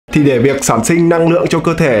thì để việc sản sinh năng lượng cho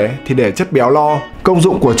cơ thể thì để chất béo lo. Công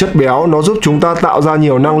dụng của chất béo nó giúp chúng ta tạo ra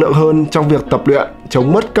nhiều năng lượng hơn trong việc tập luyện,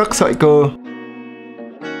 chống mất các sợi cơ.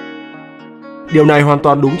 Điều này hoàn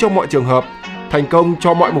toàn đúng trong mọi trường hợp. Thành công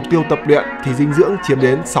cho mọi mục tiêu tập luyện thì dinh dưỡng chiếm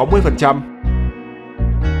đến 60%.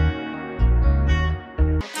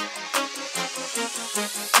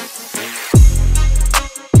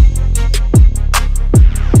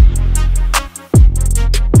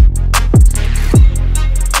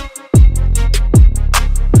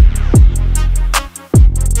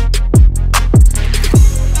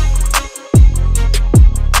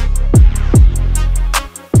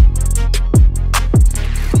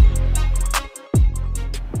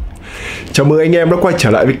 Chào mừng anh em đã quay trở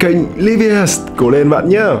lại với kênh Viet. Cố lên bạn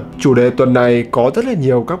nhé. Chủ đề tuần này có rất là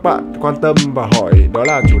nhiều các bạn quan tâm và hỏi, đó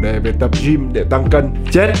là chủ đề về tập gym để tăng cân.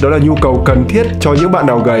 Chết, đó là nhu cầu cần thiết cho những bạn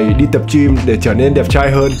nào gầy đi tập gym để trở nên đẹp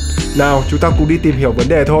trai hơn. Nào, chúng ta cùng đi tìm hiểu vấn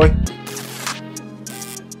đề thôi.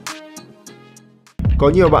 Có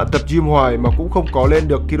nhiều bạn tập gym hoài mà cũng không có lên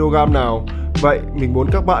được kg nào. Vậy mình muốn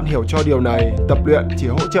các bạn hiểu cho điều này, tập luyện chỉ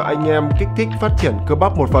hỗ trợ anh em kích thích phát triển cơ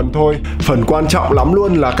bắp một phần thôi. Phần quan trọng lắm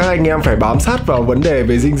luôn là các anh em phải bám sát vào vấn đề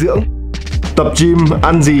về dinh dưỡng. Tập gym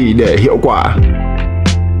ăn gì để hiệu quả?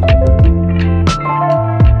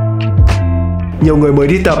 Nhiều người mới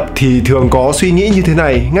đi tập thì thường có suy nghĩ như thế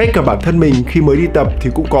này. Ngay cả bản thân mình khi mới đi tập thì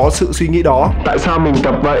cũng có sự suy nghĩ đó. Tại sao mình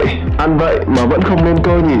tập vậy, ăn vậy mà vẫn không lên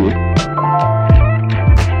cơ nhỉ?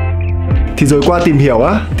 Thì rồi qua tìm hiểu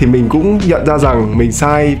thì mình cũng nhận ra rằng mình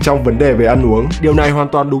sai trong vấn đề về ăn uống. Điều này hoàn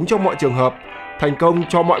toàn đúng trong mọi trường hợp. Thành công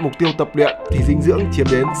cho mọi mục tiêu tập luyện thì dinh dưỡng chiếm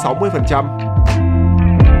đến 60%.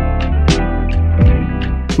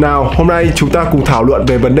 Nào, hôm nay chúng ta cùng thảo luận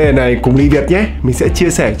về vấn đề này cùng Viet nhé. Mình sẽ chia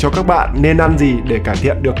sẻ cho các bạn nên ăn gì để cải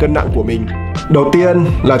thiện được cân nặng của mình. Đầu tiên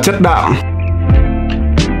là chất đạm.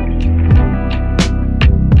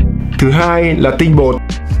 Thứ hai là tinh bột.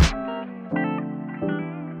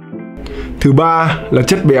 Thứ ba là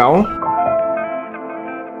chất béo.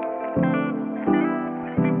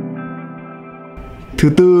 Thứ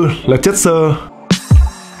tư là chất xơ.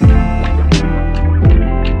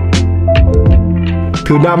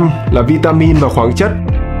 Thứ năm là vitamin và khoáng chất.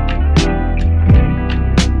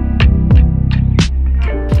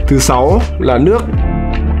 Thứ sáu là nước.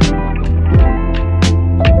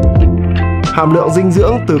 Hàm lượng dinh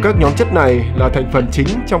dưỡng từ các nhóm chất này là thành phần chính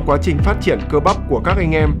trong quá trình phát triển cơ bắp của các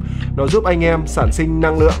anh em. Nó giúp anh em sản sinh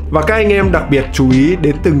năng lượng. Và các anh em đặc biệt chú ý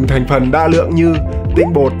đến từng thành phần đa lượng như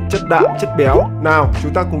tinh bột, chất đạm, chất béo. Nào,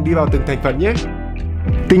 chúng ta cùng đi vào từng thành phần nhé.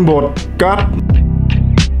 Tinh bột, carb.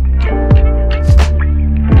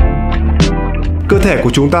 Cơ thể của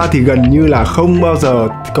chúng ta thì gần như là không bao giờ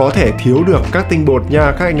có thể thiếu được các tinh bột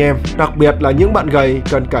nha các anh em. Đặc biệt là những bạn gầy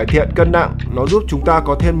cần cải thiện cân nặng. Nó giúp chúng ta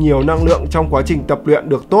có thêm nhiều năng lượng trong quá trình tập luyện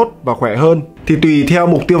được tốt và khỏe hơn. Thì tùy theo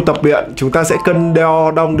mục tiêu tập luyện, chúng ta sẽ cân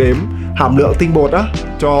đo đong đếm hàm lượng tinh bột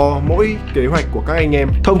cho mỗi kế hoạch của các anh em.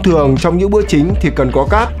 Thông thường trong những bữa chính thì cần có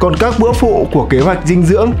carb. Còn các bữa phụ của kế hoạch dinh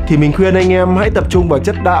dưỡng thì mình khuyên anh em hãy tập trung vào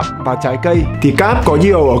chất đạm và trái cây. Thì carb có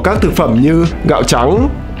nhiều ở các thực phẩm như gạo trắng,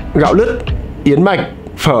 gạo lứt, yến mạch,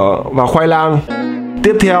 phở và khoai lang.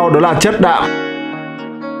 Tiếp theo đó là chất đạm.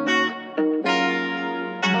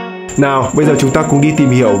 Nào, bây giờ chúng ta cùng đi tìm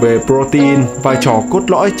hiểu về protein, vai trò cốt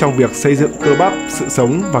lõi trong việc xây dựng cơ bắp, sự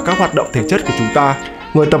sống và các hoạt động thể chất của chúng ta.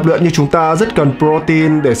 Người tập luyện như chúng ta rất cần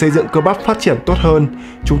protein để xây dựng cơ bắp phát triển tốt hơn.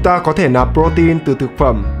 Chúng ta có thể nạp protein từ thực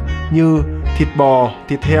phẩm như thịt bò,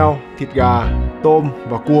 thịt heo, thịt gà, tôm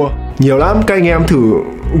và cua. Nhiều lắm, các anh em thử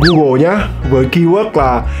Google nhé, với keyword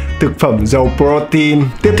là thực phẩm giàu protein.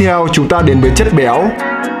 Tiếp theo chúng ta đến với chất béo.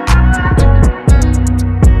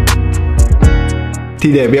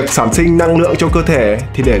 Thì để việc sản sinh năng lượng cho cơ thể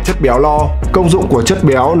thì để chất béo lo. Công dụng của chất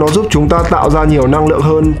béo nó giúp chúng ta tạo ra nhiều năng lượng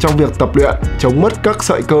hơn trong việc tập luyện, chống mất các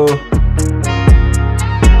sợi cơ.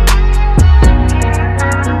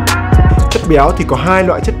 Chất béo thì có hai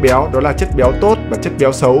loại chất béo, đó là chất béo tốt và chất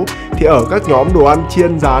béo xấu. Thì ở các nhóm đồ ăn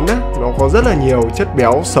chiên rán nó có rất là nhiều chất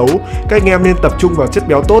béo xấu. Các anh em nên tập trung vào chất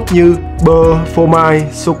béo tốt như bơ, phô mai,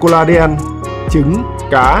 sô-cô-la đen, trứng,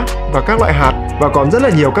 cá và các loại hạt. Và còn rất là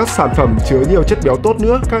nhiều các sản phẩm chứa nhiều chất béo tốt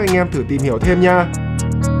nữa. Các anh em thử tìm hiểu thêm nha.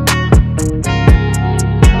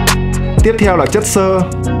 Tiếp theo là chất xơ.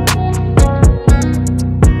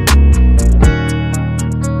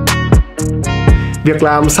 Việc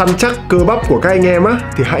làm săn chắc cơ bắp của các anh em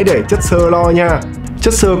thì hãy để chất xơ lo nha.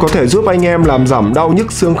 Chất xơ có thể giúp anh em làm giảm đau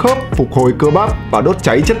nhức xương khớp, phục hồi cơ bắp và đốt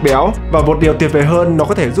cháy chất béo. Và một điều tuyệt vời hơn, nó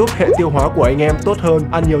có thể giúp hệ tiêu hóa của anh em tốt hơn.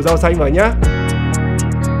 Ăn nhiều rau xanh vào nhé.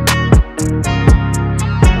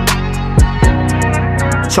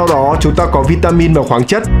 Sau đó chúng ta có vitamin và khoáng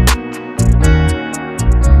chất.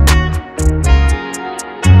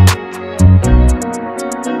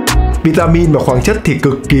 Vitamin và khoáng chất thì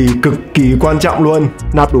cực kỳ quan trọng luôn.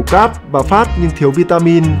 Nạp đủ carb và phát nhưng thiếu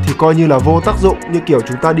vitamin thì coi như là vô tác dụng, như kiểu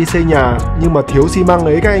chúng ta đi xây nhà nhưng mà thiếu xi măng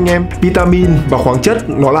ấy các anh em. Vitamin và khoáng chất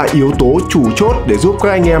nó là yếu tố chủ chốt để giúp các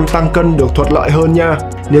anh em tăng cân được thuận lợi hơn nha.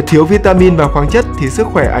 Nếu thiếu vitamin và khoáng chất thì sức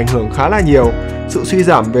khỏe ảnh hưởng khá là nhiều. Sự suy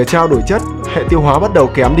giảm về trao đổi chất, hệ tiêu hóa bắt đầu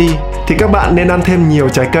kém đi. Thì các bạn nên ăn thêm nhiều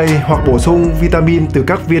trái cây hoặc bổ sung vitamin từ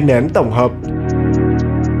các viên nén tổng hợp.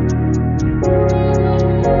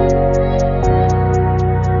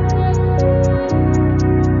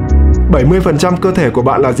 Bảy 70% cơ thể của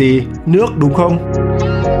bạn là gì? Nước, đúng không?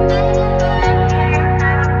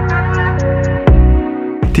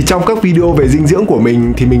 Thì trong các video về dinh dưỡng của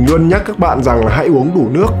mình thì mình luôn nhắc các bạn rằng là hãy uống đủ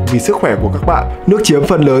nước vì sức khỏe của các bạn. Nước chiếm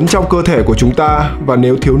phần lớn trong cơ thể của chúng ta, và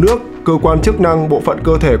nếu thiếu nước, cơ quan chức năng, bộ phận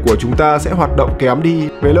cơ thể của chúng ta sẽ hoạt động kém đi.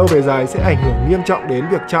 Về lâu về dài sẽ ảnh hưởng nghiêm trọng đến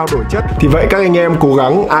việc trao đổi chất. Thì vậy các anh em cố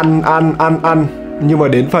gắng ăn, nhưng mà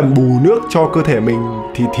đến phần bù nước cho cơ thể mình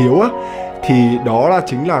thì thiếu á. Thì đó là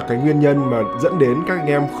chính là cái nguyên nhân mà dẫn đến các anh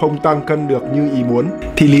em không tăng cân được như ý muốn.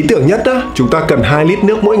 Thì lý tưởng nhất á, chúng ta cần 2 lít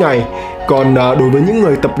nước mỗi ngày. Còn đối với những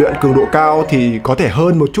người tập luyện cường độ cao thì có thể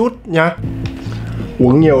hơn một chút nha.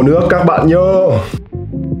 Uống nhiều nước các bạn nhớ.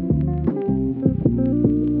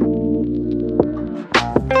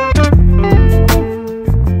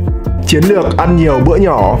 Chiến lược ăn nhiều bữa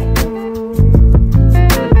nhỏ.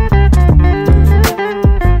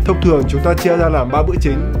 Thông thường chúng ta chia ra làm 3 bữa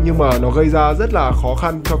chính, nhưng mà nó gây ra rất là khó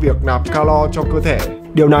khăn cho việc nạp calo cho cơ thể.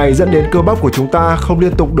 Điều này dẫn đến cơ bắp của chúng ta không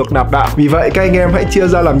liên tục được nạp đạm. Vì vậy các anh em hãy chia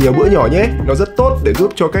ra làm nhiều bữa nhỏ nhé. Nó rất tốt để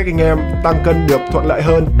giúp cho các anh em tăng cân được thuận lợi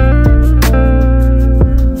hơn.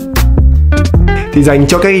 Thì dành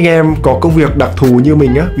cho các anh em có công việc đặc thù như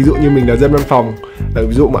mình á, ví dụ như mình là dân văn phòng,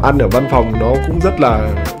 ví dụ mà ăn ở văn phòng nó cũng rất là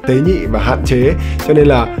tế nhị và hạn chế, cho nên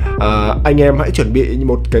là anh em hãy chuẩn bị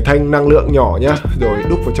một cái thanh năng lượng nhỏ nhá, rồi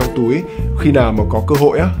đút vào trong túi. Khi nào mà có cơ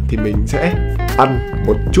hội á thì mình sẽ ăn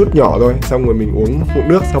một chút nhỏ thôi, xong rồi mình uống ngụm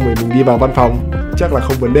nước, xong rồi mình đi vào văn phòng, chắc là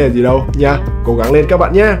không vấn đề gì đâu nha. Cố gắng lên các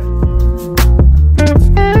bạn nhé.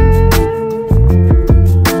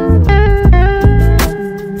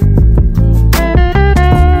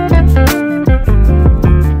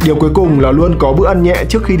 Điều cuối cùng là luôn có bữa ăn nhẹ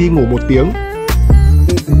trước khi đi ngủ 1 tiếng.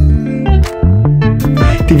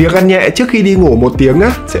 Thì việc ăn nhẹ trước khi đi ngủ 1 tiếng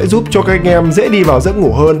á, sẽ giúp cho các anh em dễ đi vào giấc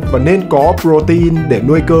ngủ hơn, và nên có protein để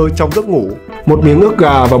nuôi cơ trong giấc ngủ. Một miếng ức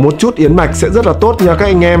gà và một chút yến mạch sẽ rất là tốt nha các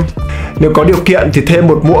anh em. Nếu có điều kiện thì thêm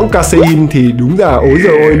một muỗng casein thì đúng là ối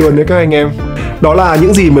giời ơi luôn đấy các anh em. Đó là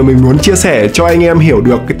những gì mà mình muốn chia sẻ cho anh em hiểu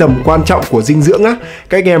được cái tầm quan trọng của dinh dưỡng á.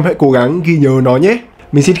 Các anh em hãy cố gắng ghi nhớ nó nhé.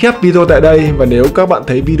 Mình xin khép video tại đây, và nếu các bạn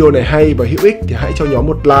thấy video này hay và hữu ích thì hãy cho nhóm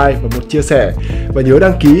một like và một chia sẻ, và nhớ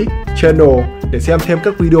đăng ký channel để xem thêm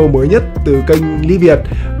các video mới nhất từ kênh Viet,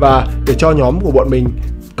 và để cho nhóm của bọn mình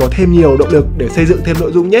có thêm nhiều động lực để xây dựng thêm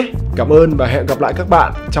nội dung nhé. Cảm ơn và hẹn gặp lại các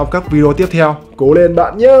bạn trong các video tiếp theo. Cố lên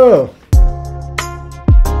bạn nhé!